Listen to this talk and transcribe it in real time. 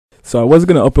So I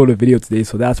wasn't going to upload a video today,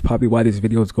 so that's probably why this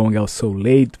video is going out so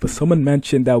late. But someone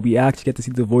mentioned that we actually get to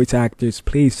see the voice actors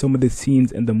play some of the scenes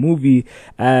in the movie,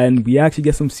 and we actually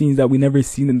get some scenes that we never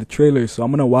seen in the trailer. So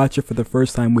I'm going to watch it for the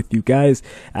first time with you guys,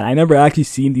 and I never actually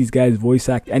seen these guys voice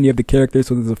act any of the characters,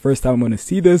 so this is the first time I'm going to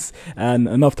see this. And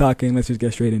enough talking, let's just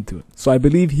get straight into it. So I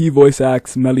believe he voice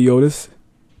acts Meliodas.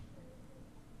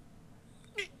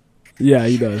 Yeah,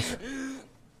 he does.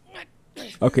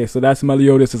 Okay, so that's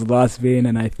Meliodas' last vein,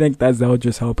 and I think that's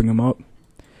Zeldris helping him out.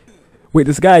 Wait,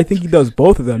 this guy, I think he does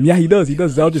both of them. Yeah, he does. He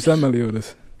does Zeldris and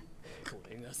Meliodas.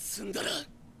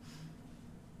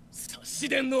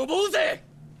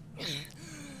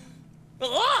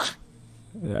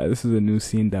 Yeah, this is a new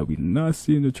scene that we did not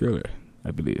see in the trailer, I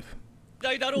believe.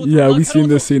 Yeah, we seen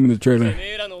this scene in the trailer.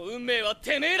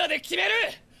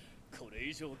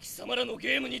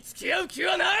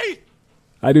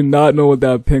 I do not know what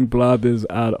that pink blob is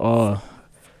at all.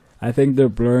 I think they're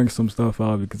blurring some stuff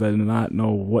out because I do not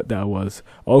know what that was.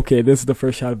 Okay, this is the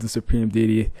first shot of the Supreme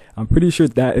Deity. I'm pretty sure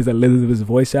that is Elizabeth's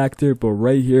voice actor, but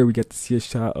right here we get to see a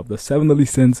shot of the Seven Deadly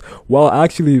Sins, while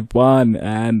actually Vaughn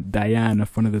and Diane in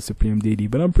front of the Supreme Deity.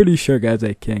 But I'm pretty sure guys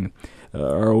like King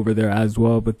are over there as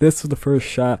well. But this is the first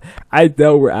shot. I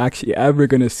doubt we're actually ever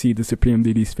going to see the Supreme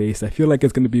Deity's face. I feel like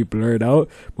it's going to be blurred out,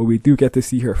 but we do get to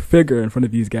see her figure in front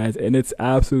of these guys, and it's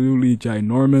absolutely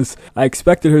ginormous. I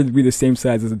expected her to be the same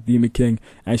size as the Demon King,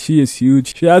 and she is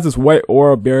huge. She has this white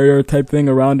aura barrier type thing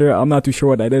around her. I'm not too sure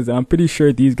what that is. I'm pretty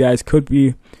sure these guys could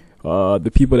be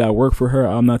the people that work for her.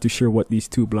 I'm not too sure what these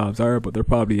two blobs are, but they're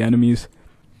probably enemies.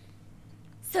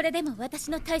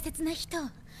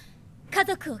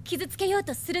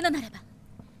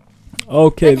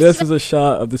 Okay, this is a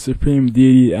shot of the Supreme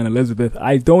Deity and Elizabeth.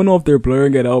 I don't know if they're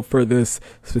blurring it out for this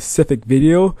specific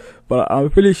video, but I'm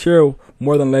pretty sure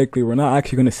more than likely we're not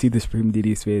actually going to see the Supreme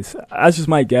Deity's face. That's just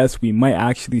my guess. We might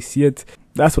actually see it.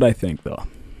 That's what I think though.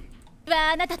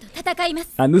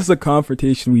 And this is a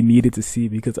confrontation we needed to see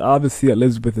because obviously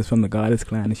Elizabeth is from the Goddess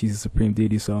clan and she's a Supreme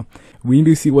Deity, so we need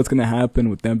to see what's going to happen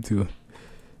with them two.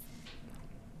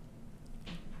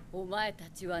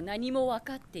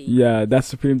 Yeah, that's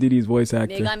Supreme Deity's voice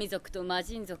actor.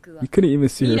 We couldn't even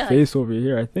see her face over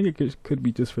here. I think it could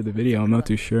be just for the video. I'm not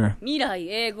too sure.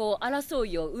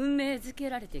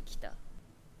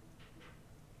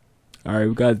 Alright,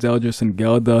 we got Zeldris and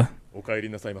Gelda.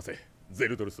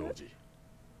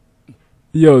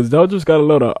 Yo, Zeldris got a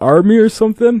load of army or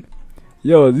something?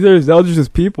 Yo, these are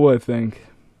Zeldris' people, I think.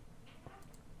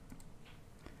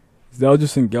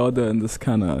 Zeldris and Gelda and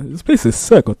this place is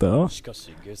sick, what the hell?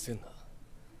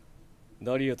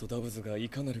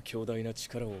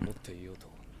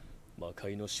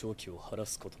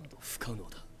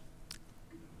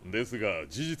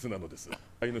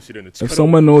 If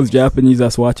someone knows Japanese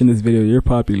that's watching this video, you're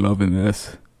probably loving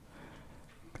this.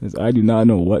 Because I do not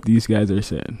know what these guys are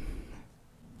saying.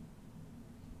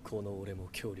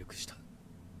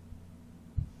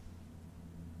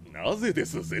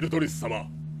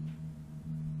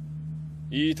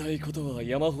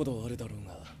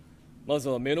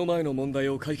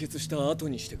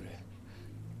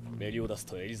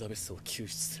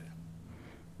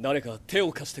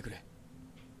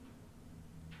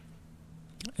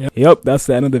 Yep, that's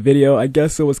the end of the video. I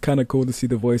guess it was kind of cool to see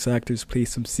the voice actors play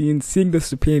some scenes. Seeing the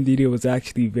Supreme Deity was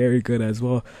actually very good as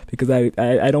well, because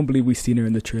I don't believe we've seen her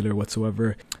in the trailer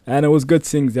whatsoever. And it was good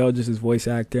seeing Zeldris' voice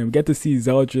actor, and we get to see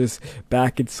Zeldris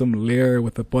back in some lair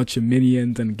with a bunch of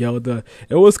minions and Gelda.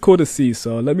 It was cool to see,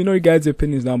 so let me know your guys'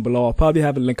 opinions down below. I'll probably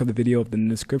have a link of the video in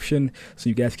the description, so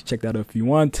you guys can check that out if you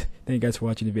want. Thank you guys for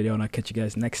watching the video, and I'll catch you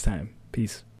guys next time.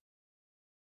 Peace.